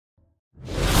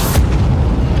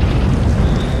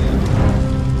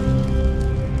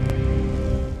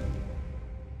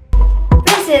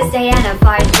Princess Diana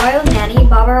finds royal nanny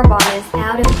Barbara Barnes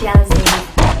out of jealousy.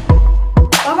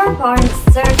 Barbara Barnes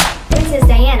served Princess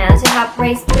Diana to help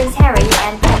raise Prince Harry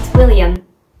and Prince William.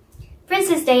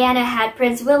 Princess Diana had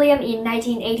Prince William in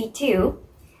 1982,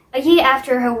 a year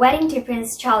after her wedding to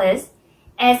Prince Charles.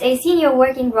 As a senior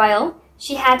working royal,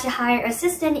 she had to hire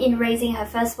assistants in raising her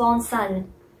firstborn son.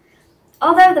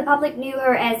 Although the public knew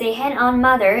her as a hand-on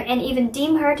mother and even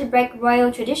deemed her to break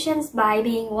royal traditions by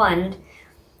being one,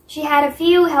 she had a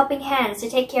few helping hands to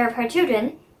take care of her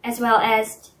children as well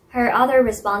as her other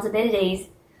responsibilities.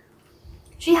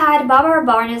 She hired Barbara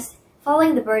Barnes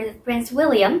following the birth of Prince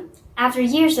William. After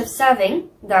years of serving,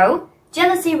 though,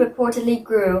 jealousy reportedly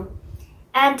grew,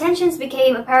 and tensions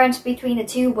became apparent between the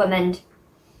two women.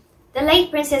 The late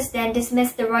princess then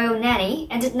dismissed the royal nanny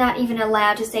and did not even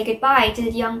allow to say goodbye to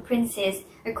the young princess,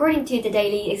 according to the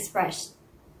Daily Express.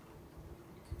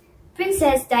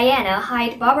 Princess Diana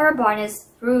hired Barbara Barnes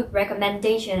through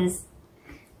recommendations.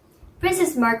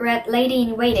 Princess Margaret,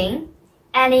 Lady-in-Waiting,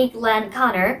 Annie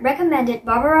Glenn-Connor, recommended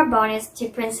Barbara Barnes to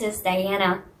Princess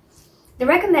Diana. The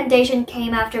recommendation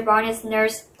came after Barnes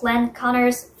nursed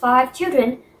Glenn-Connor's 5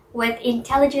 children with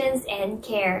intelligence and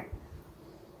care.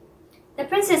 The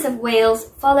Princess of Wales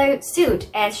followed suit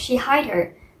as she hired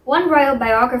her. One royal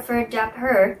biographer dubbed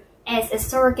her as a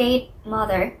surrogate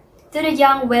mother to the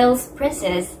young Wales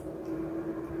princess.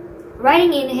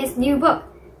 Writing in his new book,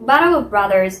 Battle of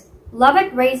Brothers,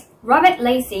 Robert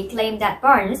Lacey claimed that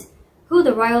Barnes, who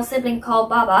the royal sibling called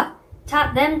Baba,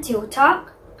 taught them to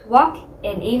talk, walk,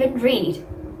 and even read.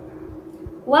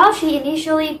 While she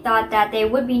initially thought that there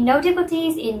would be no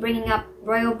difficulties in bringing up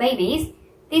royal babies,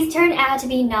 this turned out to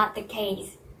be not the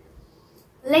case.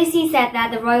 Lacey said that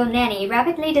the royal nanny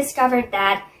rapidly discovered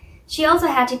that she also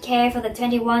had to care for the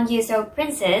 21-year-old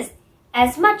princess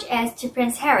as much as to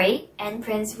Prince Harry and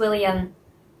Prince William.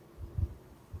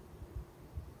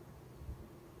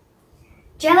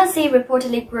 Jealousy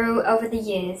reportedly grew over the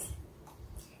years.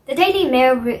 The Daily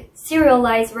Mail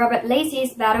serialized Robert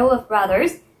Lacey's Battle of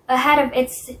Brothers ahead of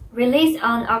its release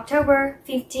on October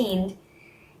 15th.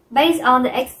 Based on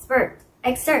the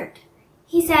excerpt,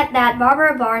 he said that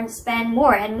Barbara Barnes spent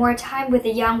more and more time with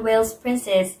the young Wales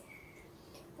princess.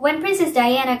 When Princess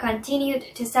Diana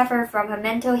continued to suffer from her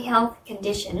mental health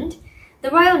condition,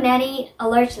 the royal nanny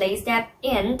alertly stepped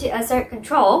in to assert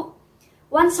control.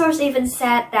 One source even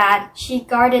said that she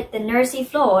guarded the nursing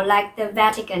floor like the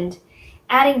Vatican,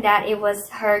 adding that it was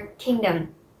her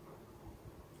kingdom.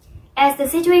 As the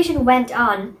situation went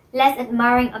on, less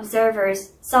admiring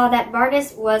observers saw that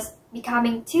Barnes was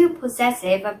becoming too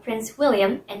possessive of Prince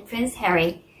William and Prince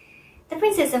Harry. The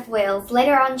Princess of Wales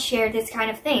later on shared this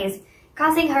kind of things,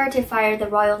 causing her to fire the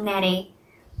royal nanny.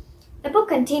 The book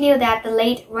continued that the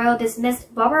late royal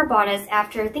dismissed Barbara Barnes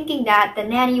after thinking that the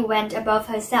nanny went above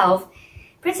herself.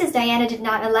 Princess Diana did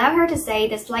not allow her to say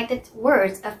the slightest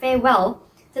words of farewell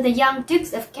to the young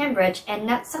Dukes of Cambridge and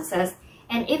Sussex,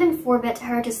 and even forbade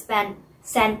her to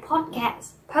send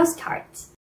postcards.